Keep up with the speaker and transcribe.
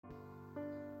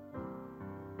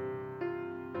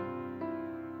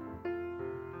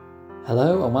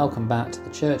Hello and welcome back to the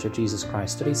Church of Jesus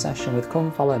Christ study session with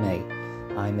Come Follow Me.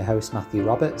 I'm your host Matthew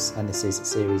Roberts and this is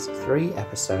Series 3,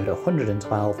 Episode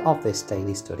 112 of this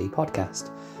daily study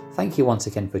podcast. Thank you once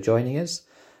again for joining us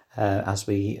as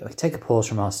we take a pause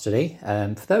from our study.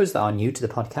 For those that are new to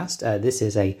the podcast, this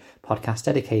is a podcast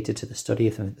dedicated to the study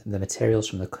of the materials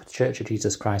from the Church of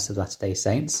Jesus Christ of Latter-day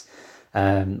Saints.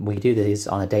 We do these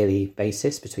on a daily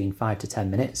basis between 5 to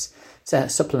 10 minutes to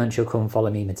supplement your Come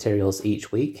Follow Me materials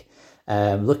each week.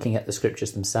 Looking at the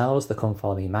scriptures themselves, the Come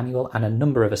Follow Me manual, and a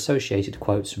number of associated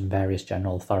quotes from various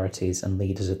general authorities and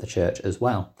leaders of the church as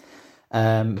well.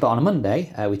 But on a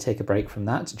Monday, we take a break from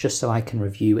that, just so I can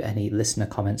review any listener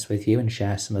comments with you and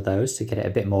share some of those to get it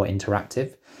a bit more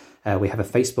interactive. We have a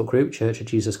Facebook group, Church of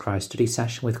Jesus Christ Study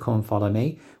Session with Come Follow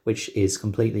Me, which is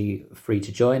completely free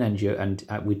to join, and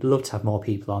we'd love to have more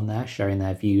people on there sharing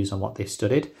their views on what they've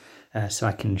studied. So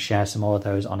I can share some more of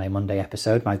those on a Monday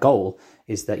episode. My goal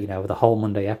is that, the whole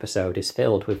Monday episode is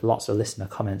filled with lots of listener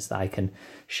comments that I can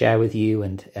share with you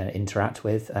and interact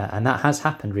with. And that has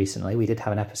happened recently. We did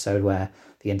have an episode where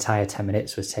the entire 10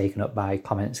 minutes was taken up by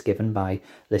comments given by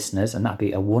listeners, and that'd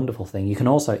be a wonderful thing. You can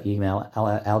also email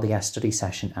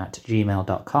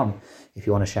ldsstudysession@gmail.com if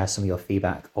you want to share some of your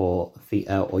feedback or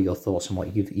your thoughts on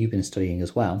what you've been studying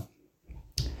as well.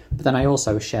 But then I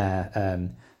also share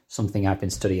something I've been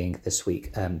studying this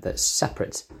week that's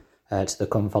separate to the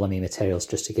Come Follow Me materials,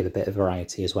 just to give a bit of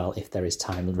variety as well if there is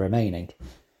time remaining.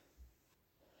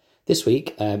 This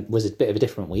week was a bit of a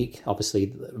different week.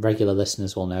 Obviously, regular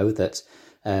listeners will know that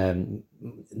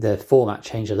the format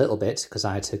changed a little bit because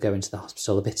I had to go into the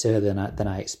hospital a bit earlier than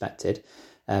I expected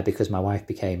because my wife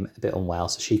became a bit unwell,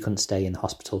 so she couldn't stay in the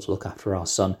hospital to look after our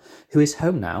son, who is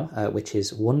home now, which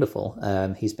is wonderful.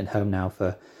 He's been home now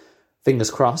for,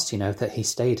 fingers crossed, that he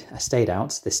stayed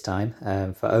out this time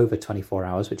for over 24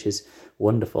 hours, which is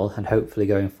wonderful. And hopefully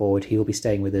going forward, he will be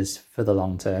staying with us for the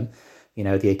long term.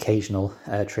 The occasional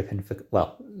trip in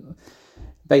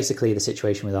basically the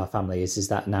situation with our family is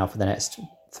that now for the next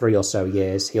 3 or so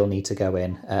years, he'll need to go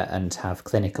in and have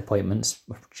clinic appointments,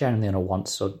 generally on a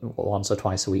once or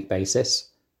twice a week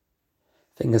basis.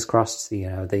 Fingers crossed,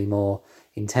 the more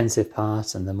intensive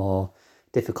part and the more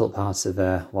difficult parts of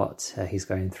what he's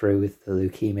going through with the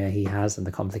leukemia he has and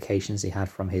the complications he had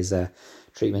from his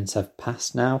treatments have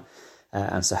passed now.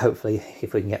 And so hopefully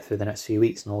if we can get through the next few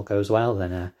weeks and all goes well,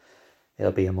 then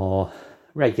it'll be a more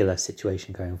regular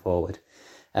situation going forward.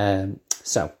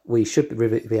 So we should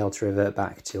be able to revert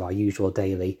back to our usual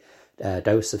daily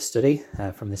dose of study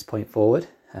from this point forward.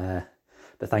 But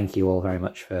thank you all very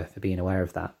much for being aware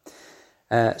of that.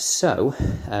 So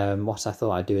what I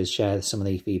thought I'd do is share some of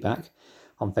the feedback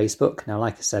on Facebook. Now,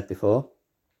 like I said before,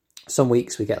 some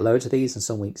weeks we get loads of these and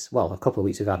some weeks, a couple of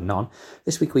weeks we've had none.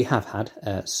 This week we have had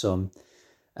some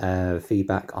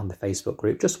feedback on the Facebook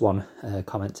group, just one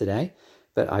comment today,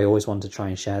 but I always want to try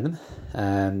and share them.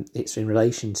 It's in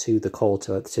relation to the call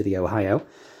to the Ohio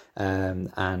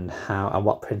and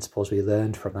what principles we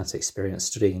learned from that experience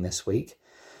studying this week.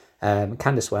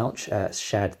 Candice Welch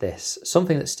shared this.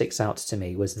 Something that sticks out to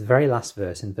me was the very last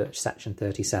verse in section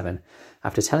 37.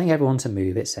 After telling everyone to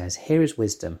move, it says, "Here is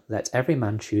wisdom, let every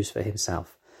man choose for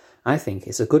himself." I think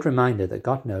it's a good reminder that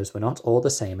God knows we're not all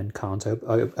the same and can't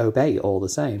obey all the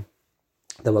same.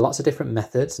 There were lots of different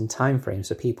methods and time frames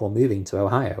for people moving to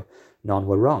Ohio. None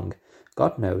were wrong.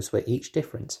 God knows we're each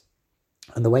different.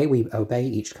 And the way we obey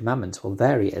each commandment will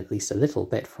vary at least a little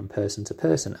bit from person to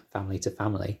person and family to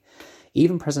family.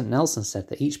 Even President Nelson said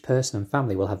that each person and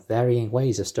family will have varying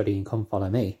ways of studying Come Follow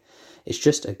Me. It's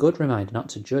just a good reminder not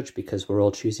to judge because we're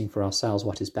all choosing for ourselves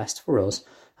what is best for us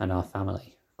and our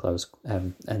family.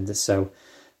 And so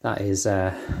that is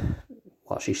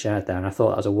what she shared there, and I thought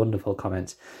that was a wonderful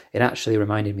comment. It actually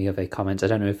reminded me of a comment. I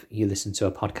don't know if you listen to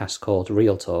a podcast called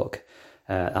Real Talk.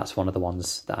 That's one of the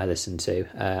ones that I listen to,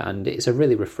 and it's a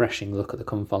really refreshing look at the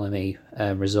Come Follow Me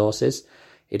resources.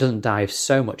 It doesn't dive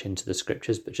so much into the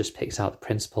scriptures, but just picks out the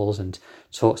principles and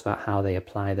talks about how they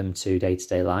apply them to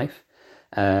day-to-day life.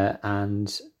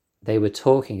 And they were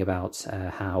talking about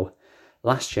how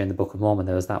last year in the Book of Mormon,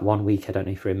 there was that 1 week, I don't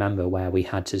know if you remember, where we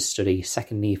had to study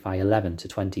 2 Nephi 11 to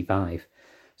 25.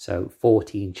 So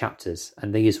 14 chapters.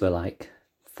 And these were like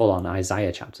full-on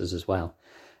Isaiah chapters as well.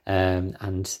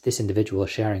 And this individual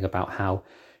was sharing about how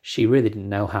she really didn't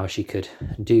know how she could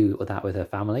do that with her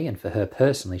family. And for her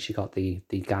personally, she got the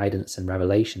guidance and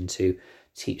revelation to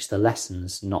teach the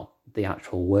lessons, not the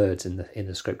actual words in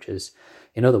the scriptures.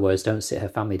 In other words, don't sit her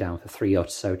family down for 3 or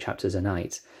so chapters a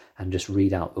night and just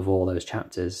read out of all those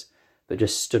chapters, but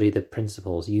just study the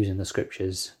principles using the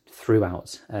scriptures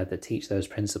throughout that teach those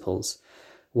principles.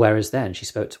 Whereas then she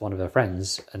spoke to one of her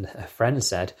friends, and her friend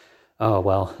said, oh,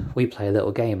 well, we play a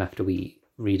little game after we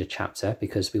read a chapter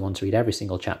because we want to read every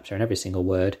single chapter and every single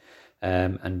word,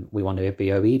 and we want to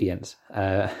be obedient.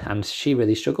 And she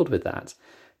really struggled with that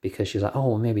because she was like, oh,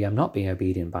 well, maybe I'm not being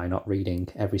obedient by not reading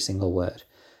every single word.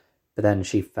 But then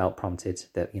she felt prompted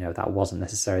that, that wasn't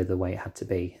necessarily the way it had to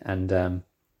be. And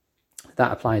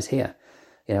that applies here.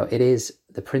 It is,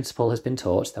 the principle has been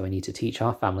taught that we need to teach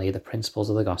our family the principles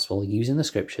of the gospel using the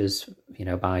scriptures,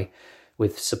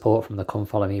 with support from the Come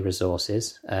Follow Me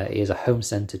resources. It is a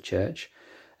home-centered church.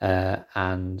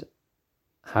 And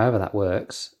however that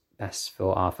works best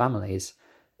for our families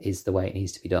is the way it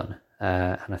needs to be done.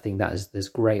 And I think there's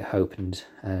great hope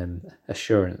and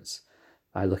assurance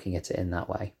by looking at it in that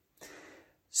way.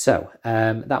 So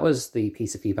that was the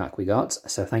piece of feedback we got.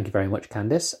 So thank you very much,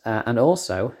 Candice. And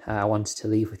also, I wanted to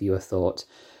leave with you a thought,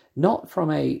 not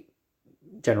from a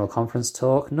general conference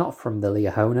talk, not from the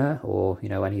Liahona or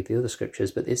any of the other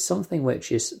scriptures, but it's something which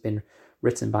has been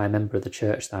written by a member of the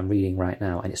church that I'm reading right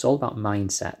now, and it's all about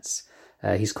mindsets.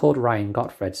 He's called Ryan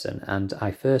Gottfredson, and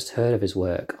I first heard of his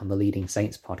work on the Leading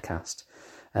Saints podcast,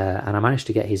 and I managed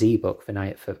to get his ebook for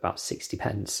about 60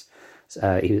 pence.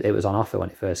 It was on offer when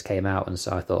it first came out, and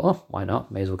so I thought, oh, why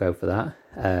not? May as well go for that.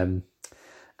 And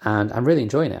I'm really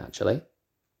enjoying it, actually.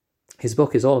 His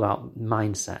book is all about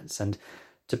mindsets, and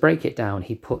to break it down,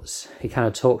 he kind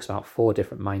of talks about 4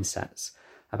 different mindsets,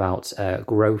 about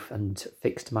growth and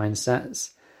fixed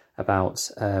mindsets, about,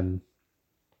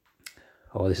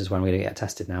 this is when we're going to get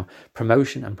tested now,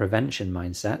 promotion and prevention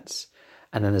mindsets.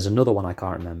 And then there's another one I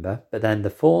can't remember. But then the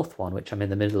 4th one, which I'm in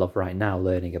the middle of right now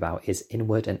learning about, is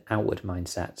inward and outward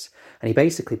mindsets. And he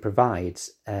basically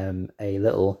provides a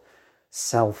little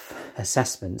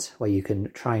self-assessment where you can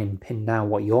try and pin down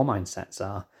what your mindsets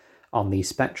are on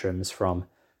these spectrums from,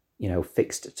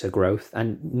 fixed to growth.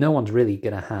 And no one's really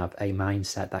going to have a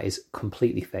mindset that is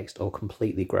completely fixed or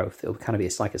completely growth. It'll kind of be,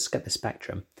 it's like a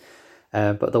spectrum.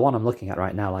 But the one I'm looking at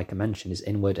right now, like I mentioned, is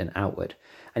inward and outward.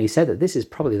 And he said that this is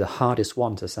probably the hardest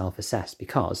one to self-assess,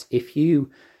 because if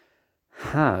you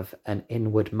have an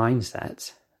inward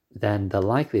mindset, then the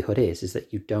likelihood is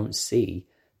that you don't see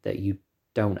that you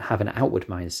don't have an outward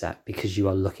mindset, because you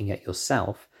are looking at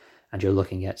yourself and you're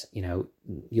looking at,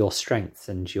 your strengths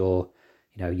and your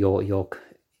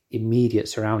immediate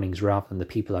surroundings rather than the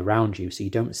people around you. So you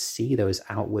don't see those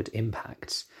outward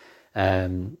impacts.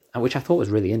 Which I thought was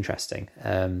really interesting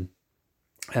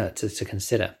to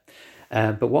consider.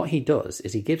 But what he does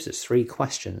is he gives us 3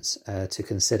 questions to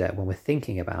consider when we're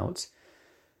thinking about,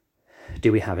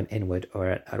 do we have an inward or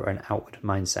an outward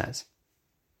mindset?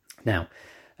 Now,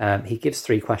 he gives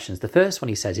 3 questions. The first one,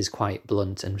 he says, is quite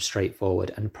blunt and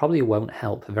straightforward and probably won't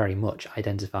help very much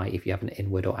identify if you have an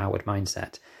inward or outward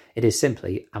mindset. It is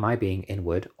simply, am I being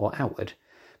inward or outward?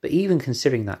 But even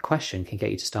considering that question can get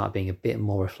you to start being a bit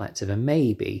more reflective and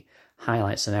maybe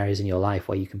highlight some areas in your life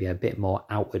where you can be a bit more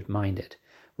outward-minded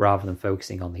rather than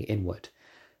focusing on the inward.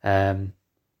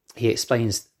 He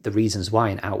explains the reasons why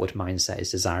an outward mindset is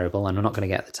desirable, and I'm not going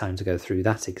to get the time to go through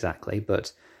that exactly,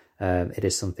 but it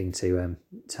is something to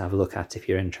have a look at if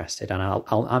you're interested. And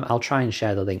I'll try and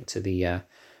share the link to the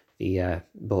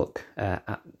book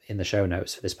in the show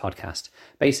notes for this podcast.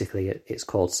 Basically, it's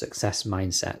called Success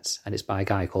Mindsets, and it's by a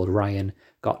guy called Ryan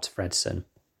Gottfredson.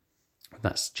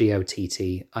 That's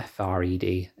Gottfredson.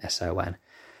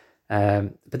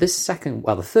 But the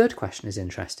 3rd question is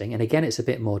interesting, and again, it's a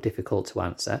bit more difficult to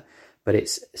answer, but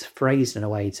it's phrased in a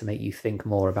way to make you think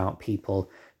more about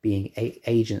people being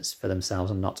agents for themselves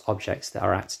and not objects that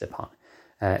are acted upon.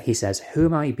 He says, who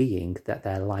am I being that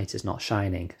their light is not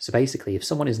shining? So basically, if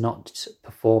someone is not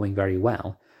performing very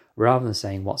well, rather than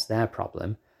saying what's their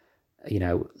problem,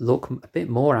 look a bit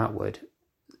more outward,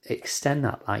 extend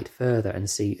that light further and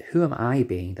see, who am I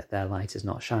being that their light is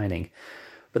not shining?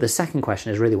 But the second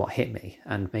question is really what hit me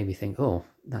and made me think, oh,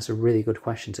 that's a really good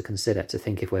question to consider, to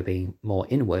think if we're being more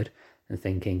inward and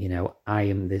thinking, I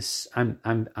am this,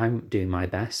 I'm doing my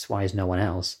best, why is no one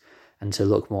else? And to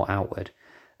look more outward.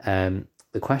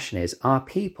 The question is, are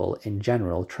people in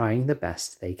general trying the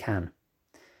best they can?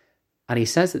 And he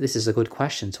says that this is a good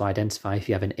question to identify if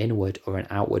you have an inward or an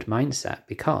outward mindset,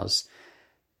 because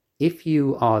if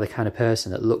you are the kind of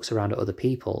person that looks around at other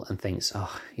people and thinks,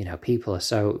 people are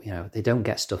so, they don't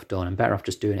get stuff done, I'm better off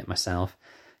just doing it myself,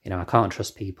 I can't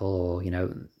trust people, or,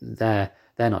 they're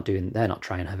not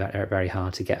trying very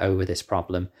hard to get over this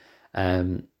problem,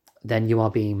 then you are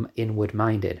being inward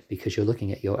minded, because you're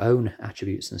looking at your own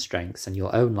attributes and strengths and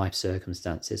your own life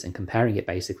circumstances and comparing it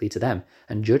basically to them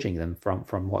and judging them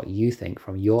from what you think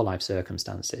from your life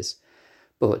circumstances.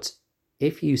 But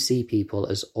if you see people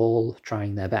as all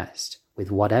trying their best,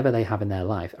 with whatever they have in their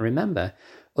life. And remember,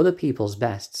 other people's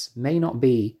bests may not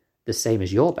be the same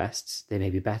as your bests. They may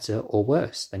be better or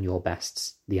worse than your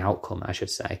bests, the outcome, I should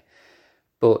say.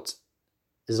 But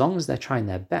as long as they're trying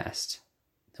their best,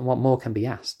 then what more can be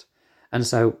asked? And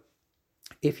so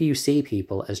if you see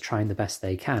people as trying the best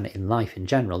they can in life in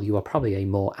general, you are probably a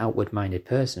more outward-minded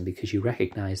person, because you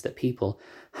recognise that people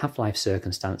have life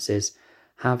circumstances,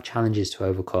 have challenges to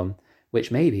overcome, which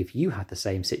maybe if you had the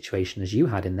same situation as you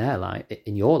had in their life,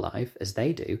 in your life as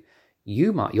they do,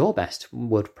 your best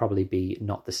would probably be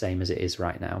not the same as it is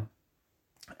right now.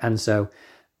 And so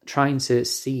trying to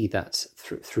see that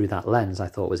through that lens, I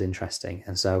thought was interesting.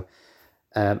 And so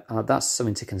that's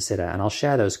something to consider. And I'll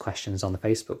share those questions on the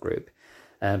Facebook group.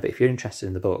 But if you're interested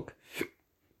in the book,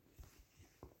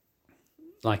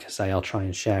 like I say, I'll try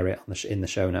and share it in the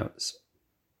show notes.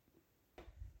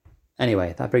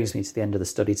 Anyway, that brings me to the end of the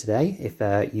study today. If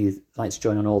you'd like to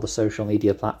join on all the social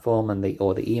media platform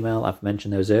or the email, I've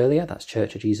mentioned those earlier. That's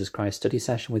Church of Jesus Christ Study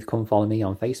Session with Come Follow Me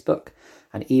on Facebook.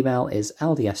 And email is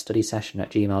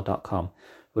ldsstudysession@gmail.com.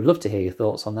 Would love to hear your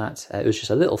thoughts on that. It was just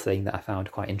a little thing that I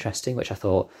found quite interesting, which I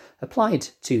thought applied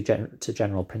to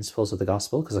general principles of the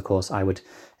gospel, because of course I would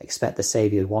expect the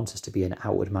Saviour would want us to be an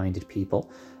outward-minded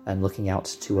people and looking out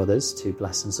to others to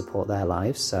bless and support their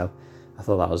lives. So I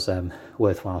thought that was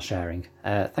worthwhile sharing.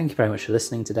 Thank you very much for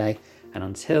listening today, and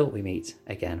until we meet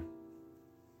again.